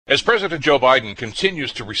As President Joe Biden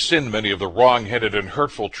continues to rescind many of the wrong-headed and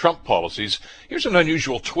hurtful Trump policies, here's an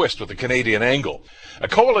unusual twist with a Canadian angle. A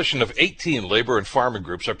coalition of 18 labor and farming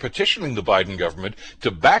groups are petitioning the Biden government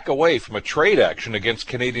to back away from a trade action against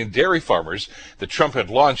Canadian dairy farmers that Trump had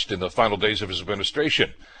launched in the final days of his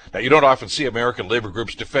administration. Now, you don't often see American labor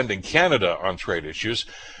groups defending Canada on trade issues,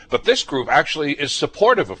 but this group actually is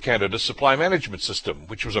supportive of Canada's supply management system,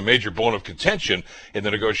 which was a major bone of contention in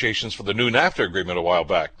the negotiations for the new NAFTA agreement a while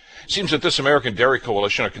back. It seems that this American dairy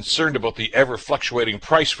coalition are concerned about the ever-fluctuating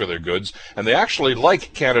price for their goods, and they actually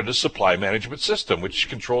like Canada's supply management system, which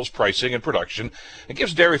controls pricing and production and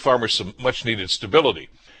gives dairy farmers some much-needed stability.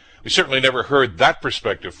 We certainly never heard that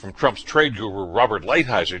perspective from Trump's trade guru Robert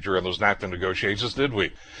Lighthizer during those NAFTA negotiations, did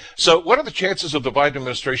we? So what are the chances of the Biden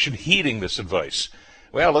administration heeding this advice?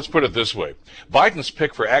 Well, let's put it this way. Biden's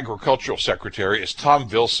pick for agricultural secretary is Tom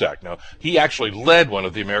Vilsack. Now, he actually led one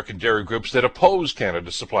of the American dairy groups that opposed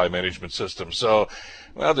Canada's supply management system. So,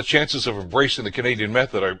 well, the chances of embracing the Canadian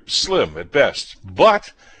method are slim at best.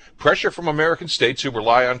 But pressure from American states who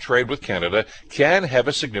rely on trade with Canada can have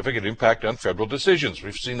a significant impact on federal decisions.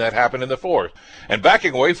 We've seen that happen in the Fourth. And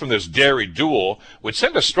backing away from this dairy duel would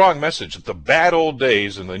send a strong message that the bad old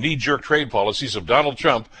days and the knee-jerk trade policies of Donald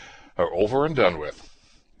Trump are over and done with.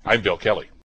 I'm Bill Kelly.